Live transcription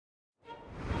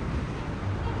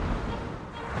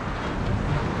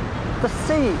The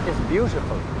sea is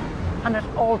beautiful, and it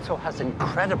also has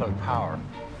incredible power.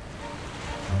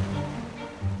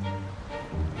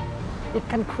 It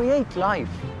can create life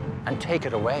and take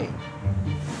it away.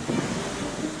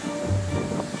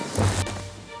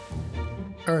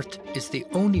 Earth is the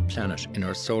only planet in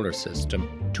our solar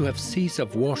system to have seas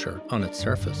of water on its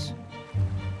surface.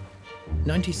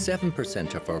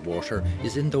 97% of our water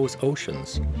is in those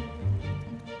oceans,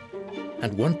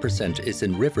 and 1% is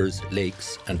in rivers,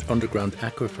 lakes, and underground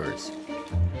aquifers.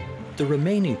 The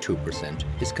remaining 2%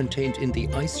 is contained in the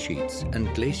ice sheets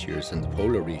and glaciers in the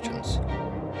polar regions.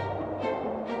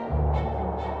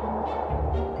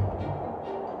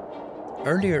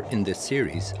 Earlier in this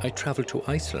series, I travelled to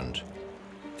Iceland.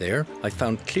 There, I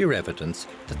found clear evidence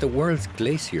that the world's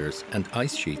glaciers and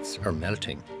ice sheets are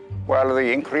melting. Well,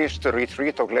 the increased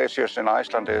retreat of glaciers in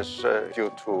Iceland is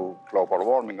due to global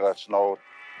warming. There's no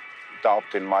doubt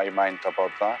in my mind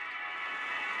about that.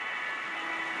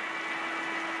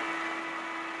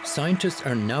 Scientists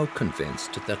are now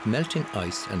convinced that melting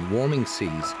ice and warming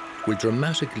seas will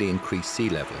dramatically increase sea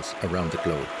levels around the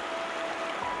globe.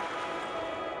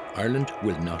 Ireland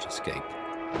will not escape.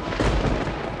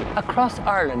 Across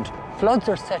Ireland, floods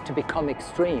are set to become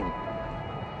extreme.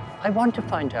 I want to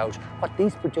find out what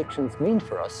these predictions mean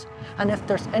for us and if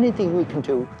there's anything we can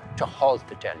do to halt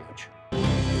the deluge.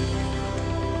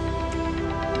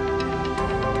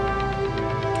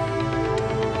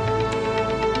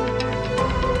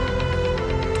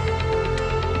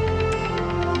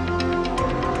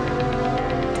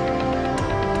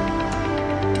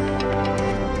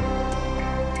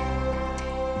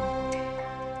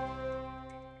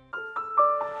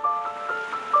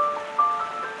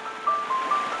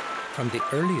 From the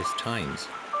earliest times,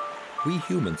 we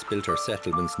humans built our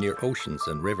settlements near oceans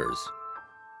and rivers.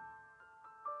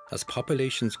 As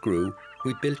populations grew,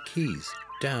 we built quays,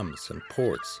 dams and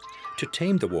ports to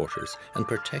tame the waters and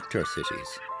protect our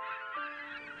cities.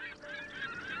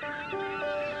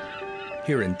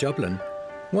 Here in Dublin,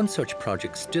 one such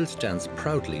project still stands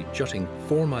proudly jutting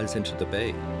 4 miles into the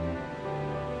bay.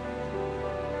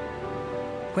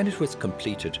 When it was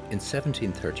completed in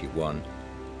 1731,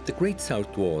 the Great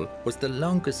South Wall was the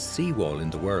longest sea wall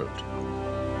in the world.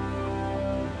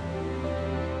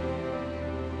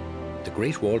 The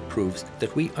Great Wall proves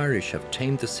that we Irish have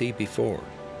tamed the sea before.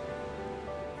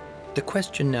 The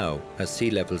question now, as sea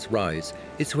levels rise,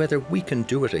 is whether we can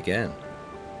do it again.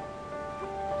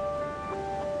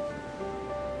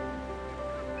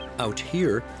 Out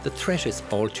here, the threat is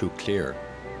all too clear.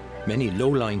 Many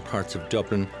low-lying parts of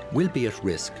Dublin will be at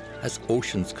risk as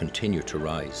oceans continue to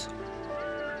rise.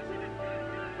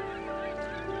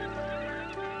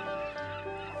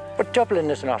 But Dublin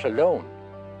is not alone.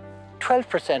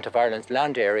 12% of Ireland's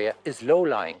land area is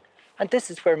low-lying, and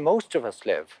this is where most of us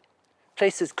live,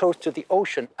 places close to the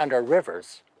ocean and our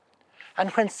rivers. And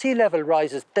when sea level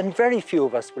rises, then very few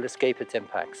of us will escape its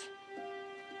impacts.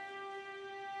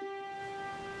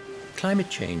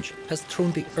 Climate change has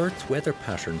thrown the Earth's weather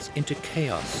patterns into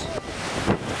chaos.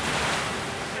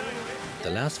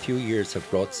 The last few years have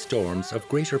brought storms of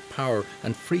greater power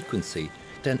and frequency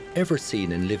than ever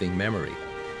seen in living memory.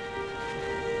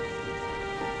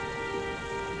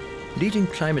 Leading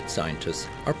climate scientists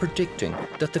are predicting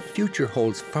that the future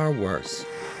holds far worse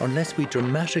unless we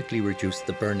dramatically reduce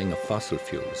the burning of fossil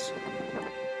fuels.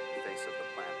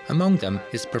 Among them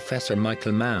is Professor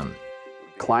Michael Mann.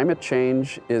 Climate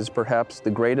change is perhaps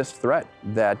the greatest threat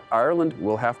that Ireland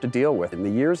will have to deal with in the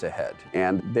years ahead.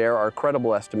 And there are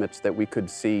credible estimates that we could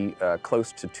see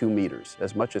close to 2 meters,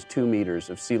 as much as 2 meters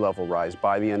of sea level rise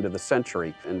by the end of the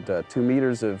century. And 2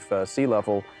 meters of sea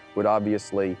level would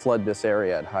obviously flood this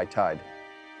area at high tide.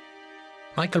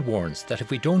 Michael warns that if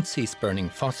we don't cease burning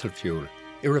fossil fuel,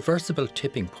 irreversible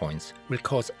tipping points will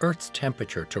cause Earth's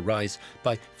temperature to rise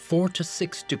by 4 to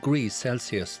 6 degrees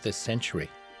Celsius this century.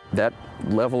 That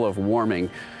level of warming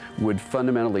would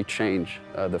fundamentally change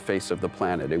the face of the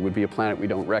planet. It would be a planet we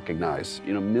don't recognize.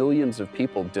 Millions of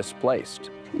people displaced.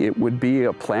 It would be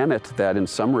a planet that in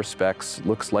some respects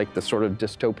looks like the sort of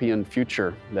dystopian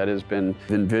future that has been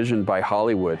envisioned by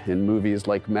Hollywood in movies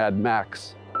like Mad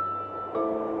Max.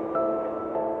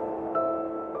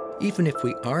 Even if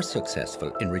we are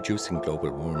successful in reducing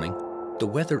global warming, the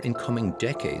weather in coming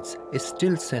decades is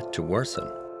still set to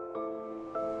worsen.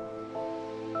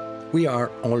 We are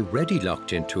already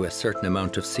locked into a certain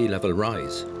amount of sea level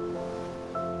rise.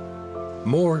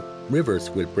 More rivers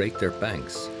will break their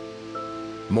banks.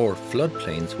 More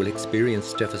floodplains will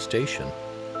experience devastation.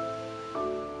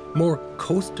 More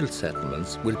coastal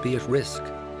settlements will be at risk.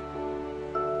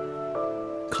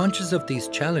 Conscious of these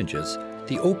challenges,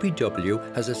 the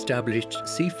OPW has established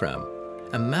CFRAM,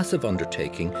 a massive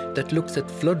undertaking that looks at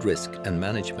flood risk and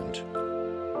management.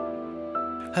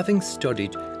 Having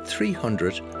studied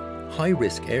 300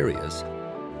 high-risk areas,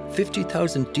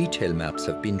 50,000 detail maps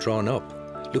have been drawn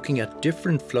up, looking at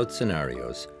different flood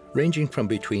scenarios, ranging from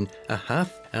between 0.5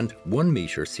 and 1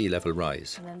 metre sea level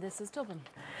rise. And then this is Dublin.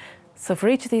 So for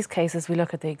each of these cases, we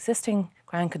look at the existing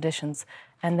ground conditions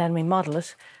and then we model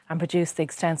it and produce the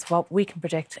extents of what we can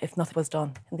predict if nothing was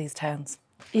done in these towns.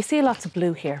 You see lots of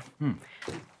blue here.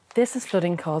 This is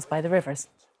flooding caused by the rivers.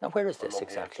 Now, where is this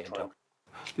exactly in Duncan?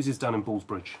 This is down in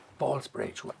Ballsbridge.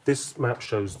 Ballsbridge. This map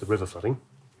shows the river flooding.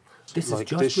 This is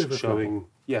just river flooding?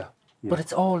 Yeah. But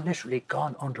it's all literally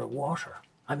gone underwater.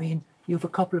 I mean, you have a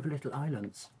couple of little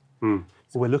islands. Well,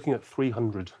 we're looking at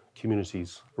 300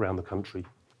 communities around the country,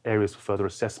 areas for further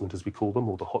assessment, as we call them,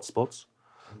 or the hotspots.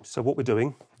 So what we're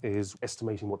doing is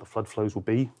estimating what the flood flows will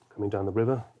be coming down the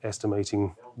river,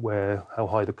 estimating how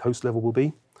high the coast level will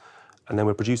be, and then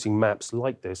we're producing maps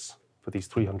like this for these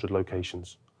 300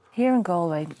 locations. Here in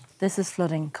Galway, this is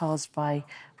flooding caused by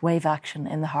wave action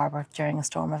in the harbour during a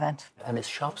storm event. And it's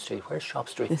Shop Street. Where's Shop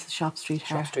Street? This is Shop Street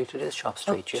here. Shop Street, it is Shop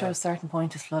Street, Up to a certain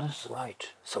point is flooded. Right.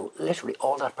 So literally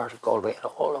all that part of Galway and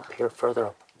all up here further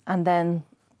up. And then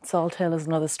Salt Hill is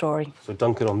another story. So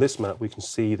Duncan, on this map, we can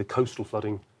see the coastal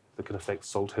flooding that can affect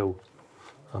Salt Hill.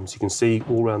 So you can see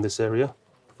all around this area,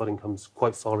 the flooding comes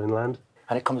quite far inland.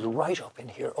 And it comes right up in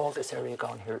here, all this area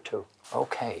gone here too.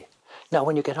 Okay. Now,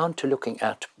 when you get on to looking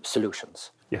at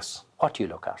solutions, Yes. what do you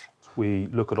look at? We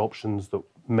look at options that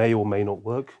may or may not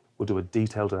work. We'll do a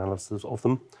detailed analysis of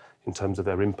them in terms of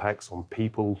their impacts on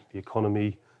people, the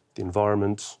economy, the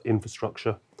environment,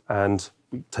 infrastructure. And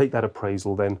we take that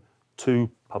appraisal then to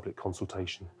public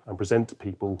consultation and present to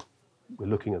people, we're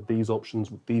looking at these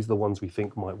options, these are the ones we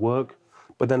think might work,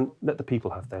 but then let the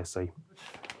people have their say.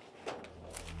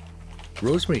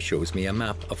 Rosemary shows me a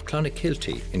map of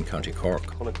Clonakilty in County Cork.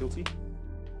 Clonakilty?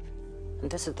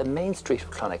 And this is the main street of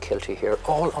Clonakilty here,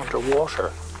 all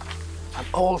underwater, and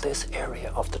all this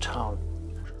area of the town.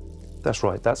 That's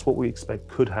right, that's what we expect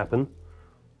could happen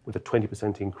with a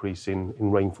 20% increase in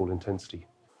rainfall intensity.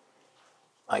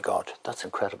 My God, that's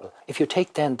incredible. If you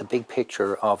take then the big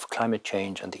picture of climate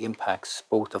change and the impacts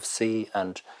both of sea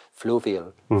and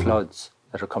fluvial floods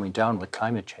that are coming down with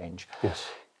climate change, Yes.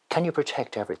 can you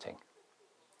protect everything?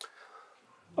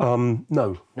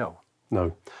 No.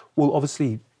 No. Well,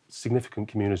 obviously, significant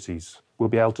communities, we'll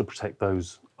be able to protect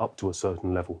those up to a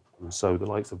certain level. And so the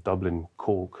likes of Dublin,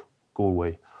 Cork,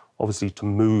 Galway, obviously to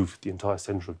move the entire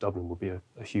centre of Dublin would be a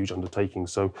huge undertaking.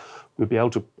 So we'll be able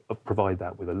to provide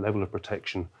that with a level of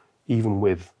protection, even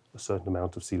with a certain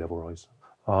amount of sea level rise.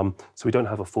 So we don't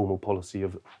have a formal policy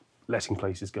of letting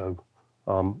places go,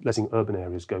 letting urban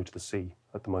areas go to the sea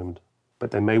at the moment.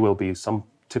 But there may well be some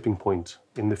tipping point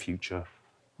in the future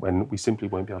when we simply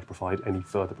won't be able to provide any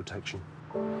further protection.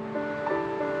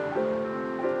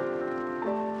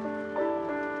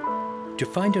 To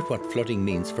find out what flooding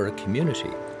means for a community,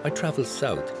 I travel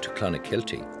south to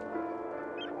Clonakilty.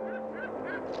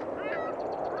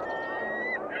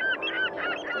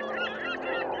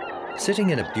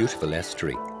 Sitting in a beautiful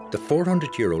estuary, the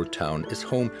 400-year-old town is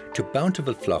home to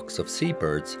bountiful flocks of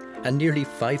seabirds and nearly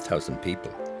 5,000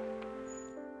 people.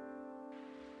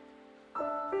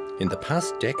 In the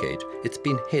past decade, it's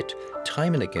been hit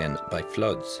time and again by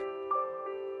floods.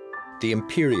 The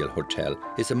Imperial Hotel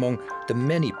is among the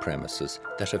many premises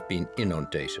that have been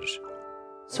inundated.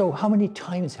 So how many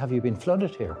times have you been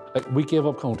flooded here? We gave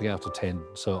up counting after 10,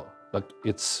 so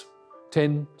it's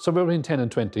 10, somewhere between 10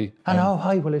 and 20. And how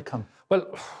high will it come? Well,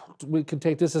 we can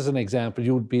take this as an example.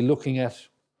 You would be looking at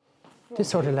This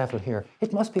sort of level here.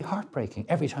 It must be heartbreaking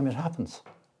every time it happens.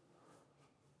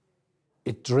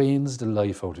 it drains the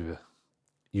life out of you.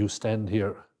 You stand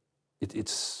here,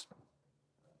 it's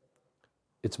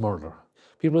murder.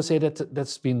 People say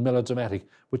that's been melodramatic,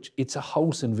 but it's a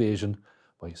house invasion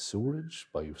by sewerage,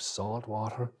 by salt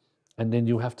water, and then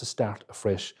you have to start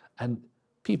afresh. And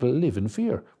people live in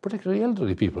fear, particularly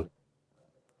elderly people.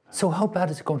 So how bad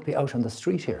is it going to be out on the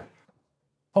street here?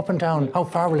 Up and down, how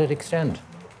far will it extend?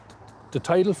 The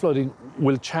tidal flooding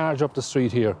will charge up the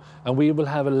street here, and we will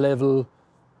have a level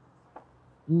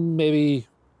maybe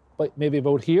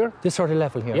about here. This sort of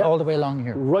level here, Yeah. all the way along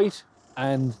here. Right,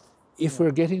 and if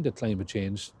we're getting the climate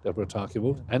change that we're talking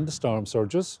about and the storm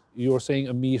surges, you're saying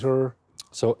a metre.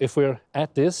 So if we're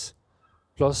at this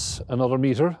plus another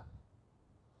metre,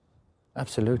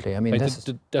 Absolutely. I mean,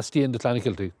 that's the end of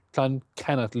Clonakilty. Clon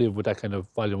cannot live with that kind of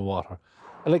volume of water.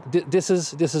 Like this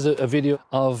is a video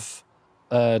of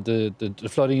the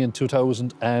flooding in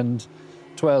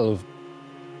 2012,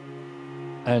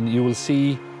 and you will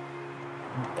see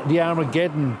the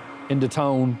Armageddon in the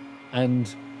town,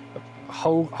 and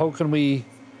how can we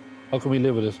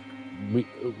live with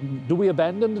it? Do we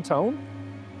abandon the town?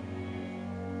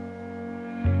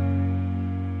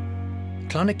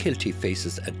 Clonakilty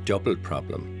faces a double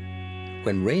problem.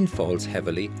 When rain falls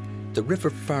heavily, the River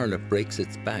Farla breaks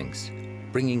its banks,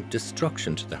 bringing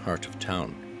destruction to the heart of town.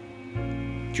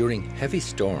 During heavy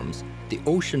storms, the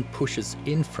ocean pushes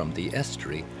in from the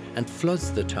estuary and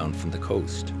floods the town from the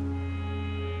coast.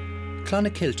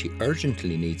 Clonakilty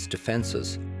urgently needs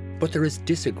defences, but there is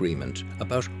disagreement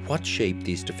about what shape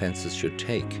these defences should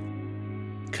take.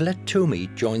 Colette Toomey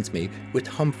joins me with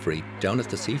Humphrey down at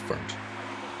the seafront.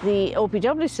 The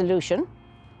OPW solution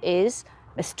is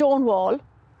a stone wall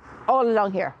all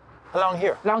along here. Along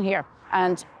here? Along here.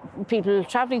 And people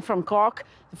travelling from Cork,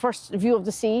 the first view of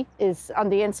the sea is on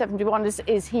the N71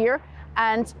 is here,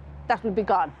 and that will be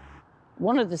gone.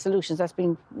 One of the solutions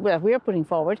we're putting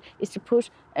forward is to put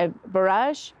a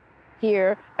barrage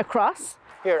here across.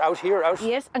 Here, out?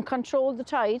 Yes, and control the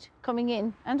tide coming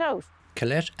in and out.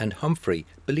 Colette and Humphrey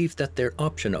believe that their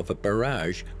option of a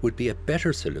barrage would be a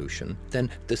better solution than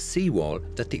the seawall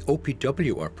that the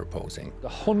OPW are proposing. The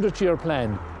 100-year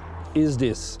plan is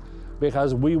this,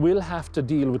 because we will have to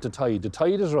deal with the tide. The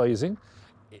tide is rising.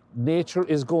 Nature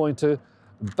is going to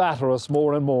batter us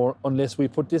more and more unless we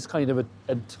put this kind of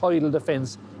a tidal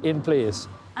defence in place.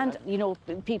 And, you know,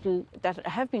 people that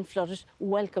have been flooded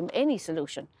welcome any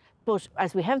solution. But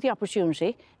as we have the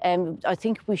opportunity, I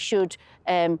think we should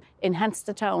enhance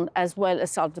the town as well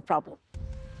as solve the problem.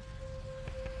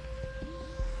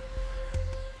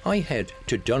 I head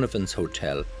to Donovan's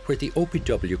Hotel, where the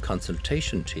OPW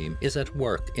consultation team is at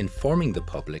work informing the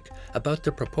public about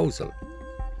the proposal.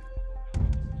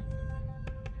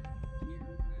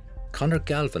 Conor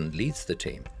Galvin leads the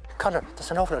team. Conor,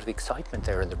 there's an awful lot of excitement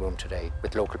there in the room today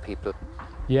with local people.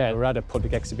 Yeah, we're at a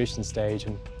public exhibition stage,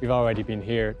 and we've already been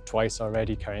here twice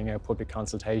already carrying out public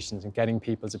consultations and getting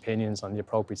people's opinions on the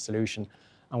appropriate solution.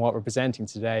 And what we're presenting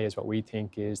today is what we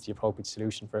think is the appropriate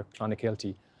solution for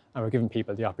Clonakilty. And we're giving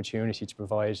people the opportunity to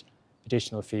provide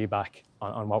additional feedback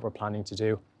on what we're planning to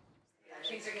do.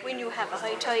 When you have a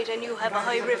high tide and you have a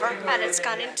high river and it's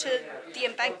gone into the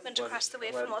embankment across the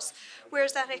way from us,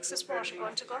 where's that excess water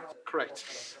going to go? Correct.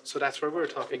 So that's where we're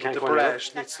talking. The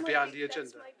barrage needs to be on the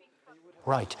agenda.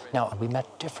 Right. Now, we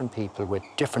met different people with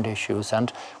different issues,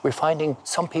 and we're finding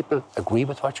some people agree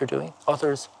with what you're doing,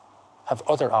 others have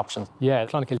other options. Yeah,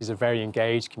 Clonakilty is a very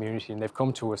engaged community, and they've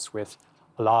come to us with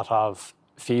a lot of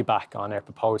feedback on our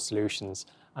proposed solutions,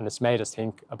 and it's made us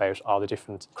think about all the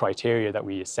different criteria that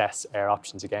we assess our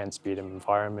options against, be it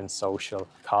environment, social,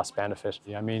 cost benefit.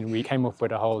 I mean, we came up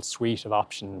with a whole suite of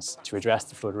options to address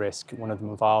the flood risk. One of them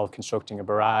involved constructing a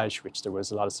barrage, which there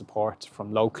was a lot of support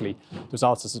from locally. There's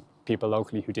also people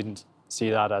locally who didn't see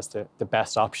that as the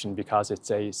best option because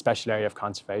it's a special area of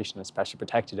conservation, a special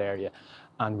protected area,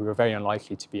 and we were very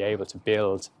unlikely to be able to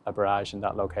build a barrage in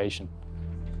that location.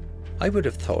 I would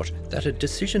have thought that a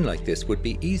decision like this would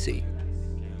be easy.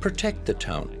 Protect the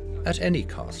town at any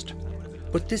cost.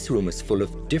 But this room is full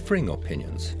of differing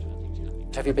opinions.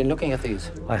 Have you been looking at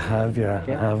these? I have, yeah.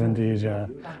 I have indeed, yeah.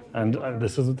 And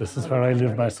this is where I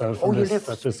live myself. Oh, you live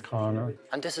at this corner.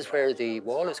 And this is where the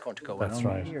wall is going to go. That's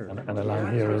right, and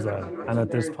along here as well. And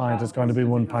at this point, it's going to be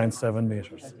 1.7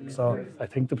 metres. So I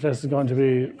think the place is going to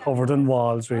be covered in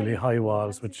walls, really high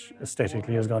walls, which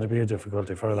aesthetically is going to be a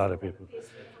difficulty for a lot of people.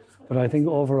 But I think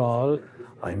overall,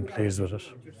 I'm pleased with it.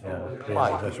 Yeah,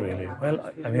 pleased with it, really.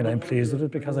 Well, I mean, I'm pleased with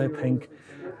it because I think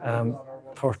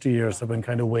 30 years have been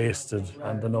kind of wasted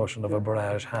on the notion of a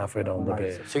barrage halfway down the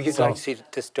bay. So you'd like to see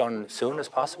this done as soon as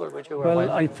possible, would you? Well,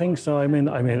 I think so.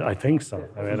 I think so.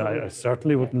 I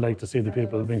certainly wouldn't like to see the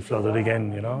people being flooded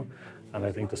again, you know. And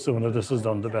I think the sooner this is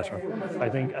done, the better. I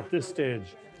think at this stage...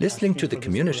 Listening to the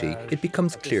community, it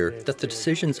becomes clear that the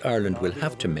decisions Ireland will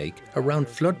have to make around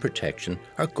flood protection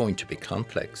are going to be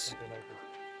complex.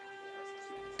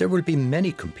 There will be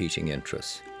many competing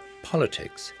interests: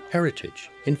 politics, heritage,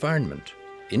 environment,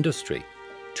 industry,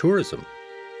 tourism.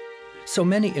 So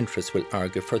many interests will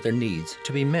argue for their needs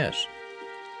to be met.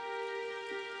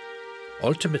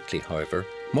 Ultimately, however,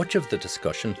 much of the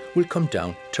discussion will come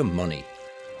down to money.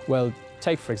 Well,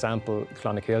 take for example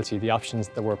Clonakilty. The options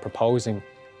that we're proposing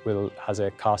has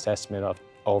a cost estimate of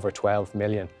over 12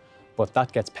 million, but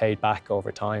that gets paid back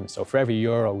over time. So for every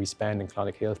euro we spend in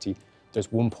Clonakilty, there's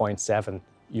 1.7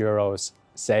 euros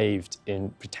saved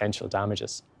in potential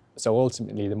damages. So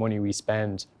ultimately the money we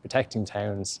spend protecting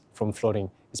towns from flooding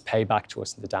is paid back to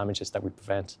us in the damages that we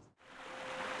prevent.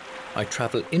 I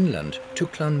travel inland to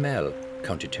Clonmel,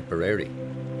 County Tipperary.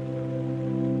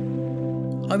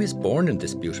 I was born in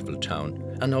this beautiful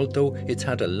town, and although it's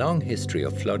had a long history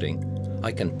of flooding,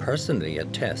 I can personally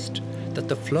attest that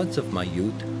the floods of my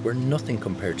youth were nothing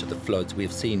compared to the floods we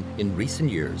have seen in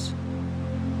recent years.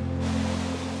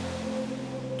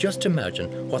 Just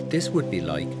imagine what this would be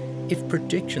like if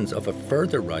predictions of a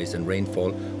further rise in rainfall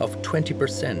of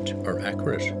 20% are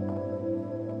accurate.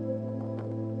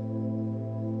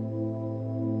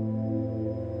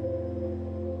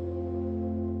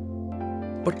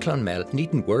 But Clonmel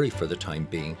needn't worry for the time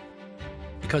being,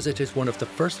 because it is one of the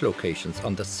first locations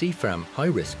on the CFRAM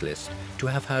high-risk list to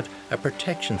have had a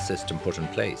protection system put in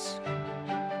place.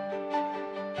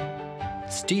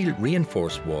 Steel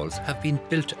reinforced walls have been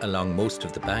built along most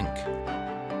of the bank.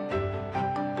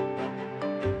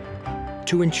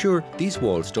 To ensure these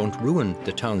walls don't ruin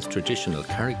the town's traditional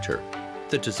character,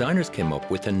 the designers came up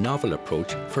with a novel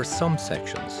approach for some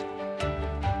sections.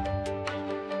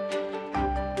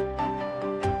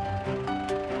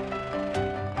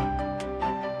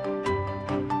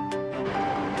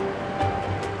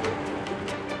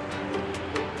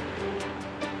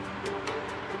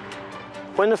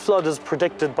 When a flood is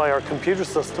predicted by our computer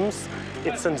systems,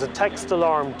 it sends a text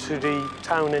alarm to the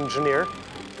town engineer,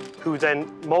 who then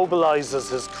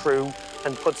mobilises his crew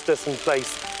and puts this in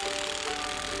place.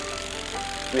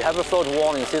 We have a flood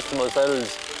warning system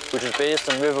ourselves, which is based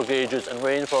on river gauges and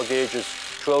rainfall gauges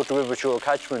throughout the river Shore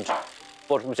catchment.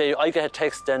 But say I get a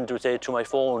text then to my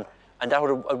phone, and that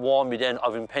would warn me then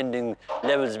of impending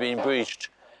levels being breached.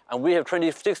 And we have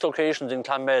 26 locations in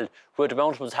Clonmel where the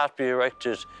mountains have to be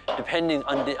erected, depending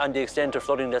on the extent of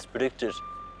flooding that's predicted.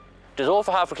 There's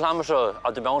over half a kilometre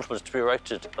of the mountains to be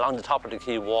erected along the top of the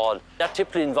quay wall. That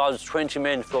typically involves 20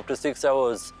 men for up to 6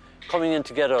 hours coming in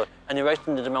together and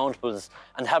erecting the mountains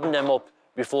and having them up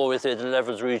before we say the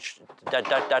levels reach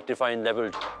that defined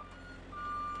level.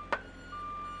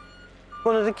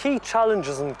 One of the key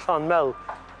challenges in Clonmel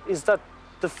is that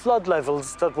the flood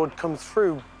levels that would come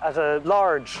through at a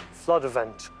large flood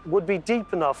event would be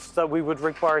deep enough that we would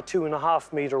require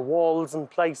 2.5 metre walls in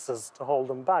places to hold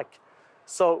them back.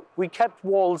 So we kept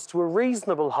walls to a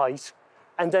reasonable height,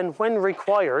 and then when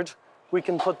required, we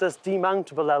can put this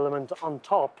demountable element on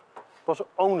top, but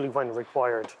only when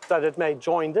required, that it may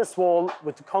join this wall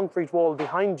with the concrete wall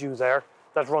behind you there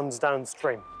that runs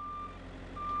downstream.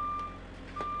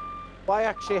 I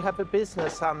actually have a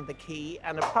business on the quay,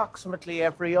 and approximately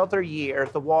every other year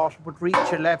the water would reach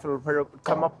a level where it would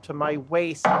come up to my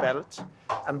waist belt,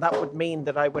 and that would mean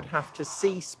that I would have to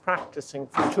cease practicing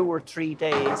for 2 or 3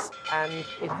 days, and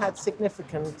it had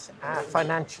significant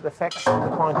financial effects from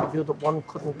the point of view that one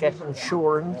couldn't get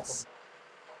insurance.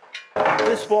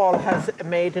 This wall has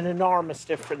made an enormous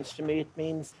difference to me. It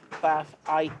means that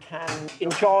I can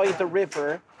enjoy the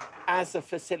river as a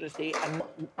facility, and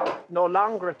no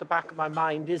longer at the back of my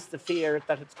mind is the fear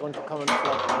that it's going to come and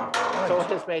flood me. So it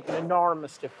has made an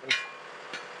enormous difference.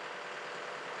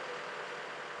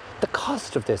 The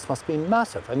cost of this must be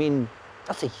massive. I mean,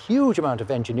 that's a huge amount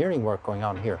of engineering work going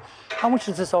on here. How much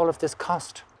does all of this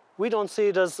cost? We don't see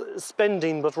it as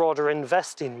spending, but rather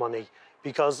investing money,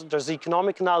 because there's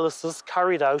economic analysis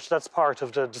carried out that's part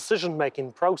of the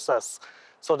decision-making process,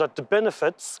 so that the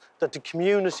benefits that the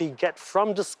community get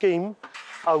from the scheme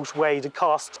outweigh the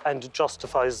cost and it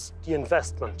justifies the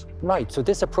investment. Right, so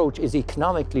this approach is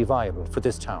economically viable for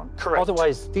this town? Correct.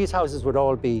 Otherwise, these houses would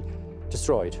all be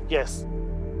destroyed? Yes.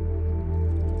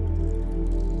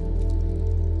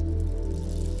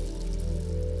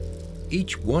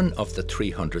 Each one of the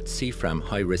 300 CFRAM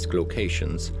high-risk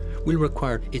locations will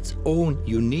require its own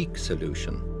unique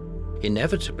solution.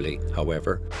 Inevitably,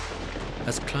 however,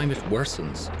 as climate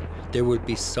worsens, there will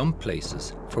be some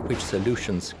places for which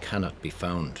solutions cannot be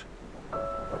found.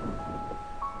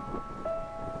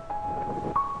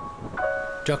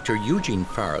 Dr. Eugene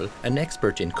Farrell, an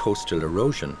expert in coastal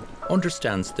erosion,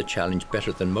 understands the challenge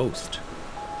better than most.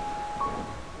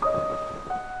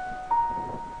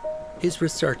 His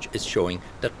research is showing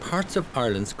that parts of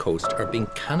Ireland's coast are being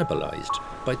cannibalised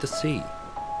by the sea.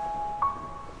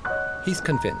 He's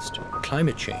convinced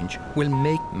climate change will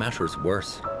make matters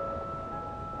worse.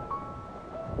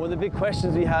 One of the big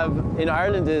questions we have in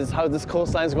Ireland is how this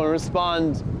coastline is going to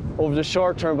respond over the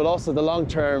short term, but also the long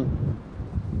term.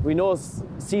 We know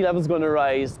sea level is going to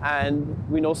rise, and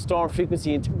we know storm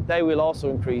frequency they will also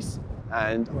increase.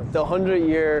 And the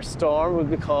 100-year storm will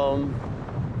become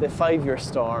the 5-year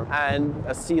storm. And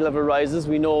as sea level rises,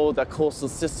 we know that coastal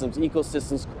systems,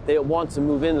 ecosystems, they want to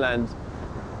move inland.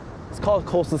 It's called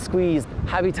coastal squeeze.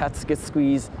 Habitats get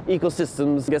squeezed,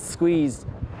 ecosystems get squeezed.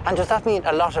 And does that mean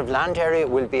a lot of land area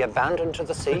will be abandoned to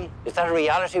the sea? Is that a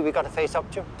reality we've got to face up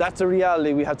to? That's a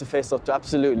reality we have to face up to,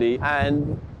 absolutely.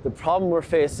 And The problem we're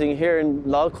facing here in a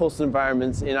lot of coastal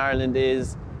environments in Ireland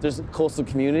is there's coastal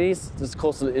communities, there's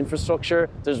coastal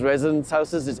infrastructure, there's residence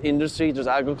houses, there's industry, there's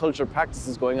agricultural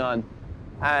practices going on.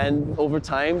 And over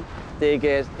time, they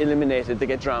get eliminated, they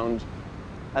get drowned.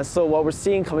 And so what we're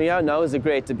seeing coming out now is a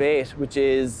great debate, which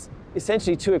is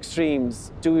essentially two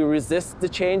extremes. Do we resist the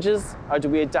changes or do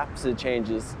we adapt to the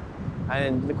changes?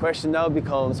 And the question now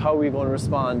becomes, how are we going to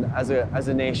respond as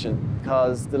a nation?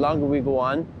 Because the longer we go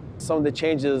on, some of the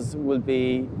changes will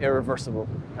be irreversible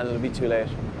and it'll be too late.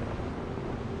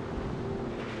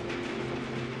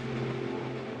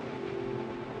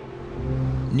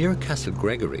 Near Castle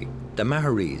Gregory, the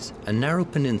Maharees, a narrow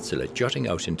peninsula jutting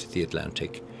out into the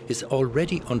Atlantic, is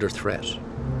already under threat.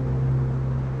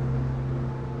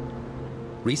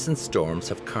 Recent storms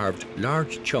have carved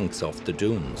large chunks off the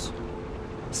dunes.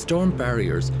 Storm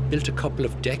barriers built a couple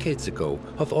of decades ago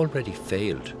have already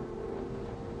failed.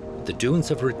 The dunes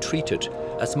have retreated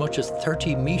as much as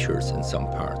 30 meters in some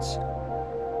parts.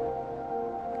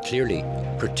 Clearly,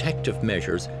 protective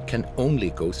measures can only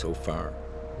go so far.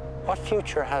 What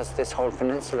future has this whole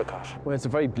peninsula got? Well, it's a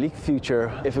very bleak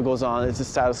future if it goes on, if the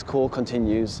status quo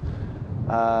continues.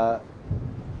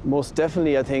 Most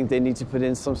definitely, I think they need to put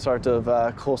in some sort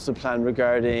of coastal plan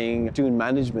regarding dune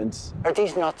management. Are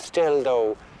these not still,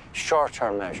 though,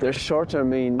 short-term measures? They're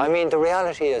short-term, I mean, the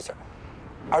reality is,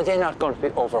 are they not going to be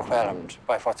overwhelmed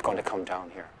by what's going to come down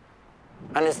here?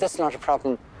 And is this not a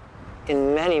problem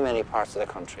in many, many parts of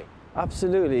the country?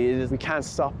 Absolutely. It is. We can't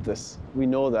stop this. We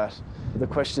know that. The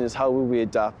question is, how will we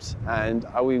adapt? And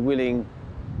are we willing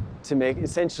to make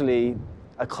essentially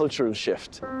a cultural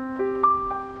shift?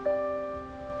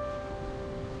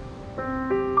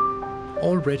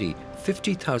 Already,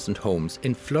 50,000 homes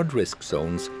in flood risk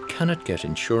zones cannot get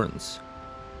insurance.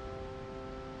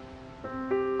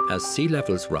 As sea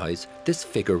levels rise, this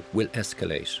figure will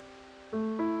escalate.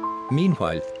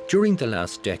 Meanwhile, during the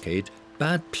last decade,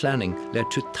 bad planning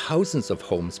led to thousands of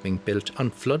homes being built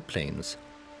on floodplains,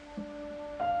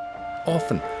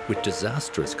 often with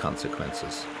disastrous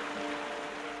consequences.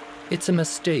 It's a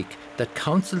mistake that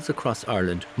councils across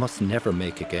Ireland must never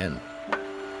make again.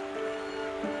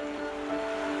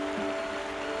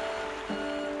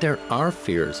 There are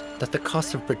fears that the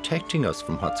cost of protecting us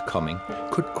from what's coming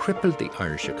could cripple the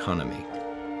Irish economy.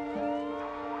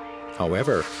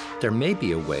 However, there may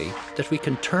be a way that we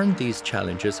can turn these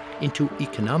challenges into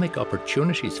economic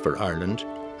opportunities for Ireland.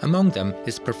 Among them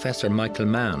is Professor Michael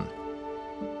Mann.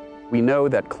 We know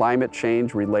that climate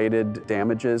change-related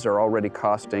damages are already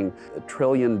costing $1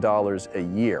 trillion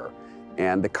a year.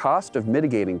 And the cost of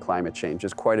mitigating climate change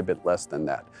is quite a bit less than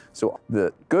that. So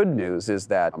the good news is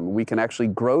that we can actually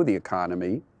grow the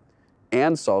economy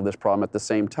and solve this problem at the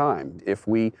same time. If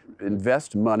we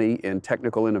invest money in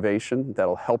technical innovation,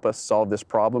 that'll help us solve this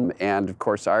problem. And of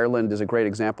course, Ireland is a great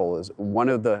example, is one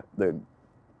of the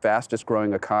fastest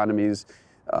growing economies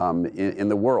in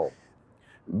the world.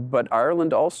 But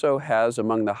Ireland also has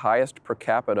among the highest per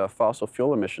capita fossil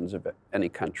fuel emissions of any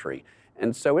country.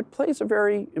 And so it plays a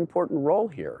very important role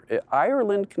here.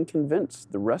 Ireland can convince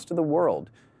the rest of the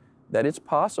world that it's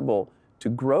possible to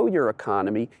grow your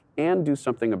economy and do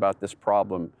something about this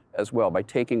problem as well by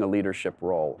taking a leadership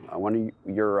role. One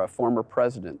of your former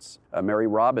presidents, Mary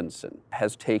Robinson,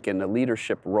 has taken a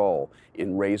leadership role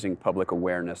in raising public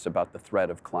awareness about the threat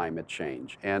of climate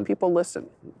change. And people listen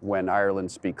when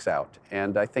Ireland speaks out.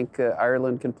 And I think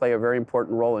Ireland can play a very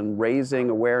important role in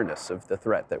raising awareness of the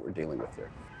threat that we're dealing with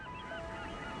here.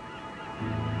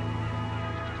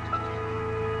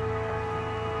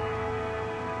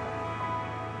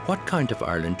 What kind of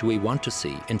Ireland do we want to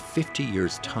see in 50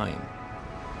 years' time?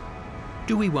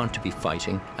 Do we want to be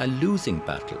fighting a losing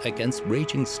battle against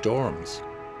raging storms?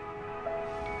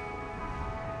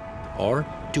 Or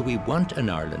do we want an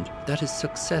Ireland that is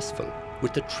successful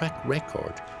with the track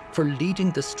record for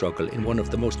leading the struggle in one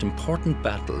of the most important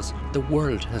battles the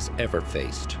world has ever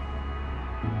faced?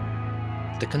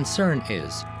 The concern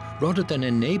is, rather than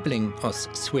enabling us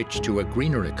switch to a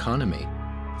greener economy,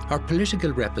 our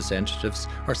political representatives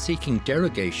are seeking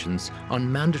derogations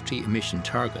on mandatory emission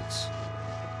targets.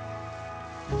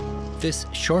 This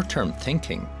short-term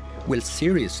thinking will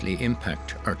seriously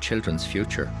impact our children's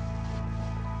future.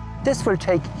 This will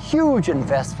take huge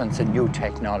investments in new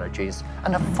technologies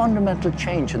and a fundamental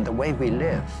change in the way we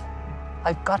live.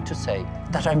 I've got to say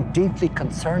that I'm deeply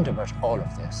concerned about all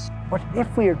of this. But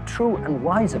if we are true and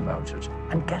wise about it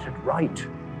and get it right,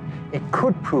 it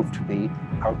could prove to be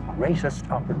our greatest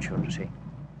opportunity.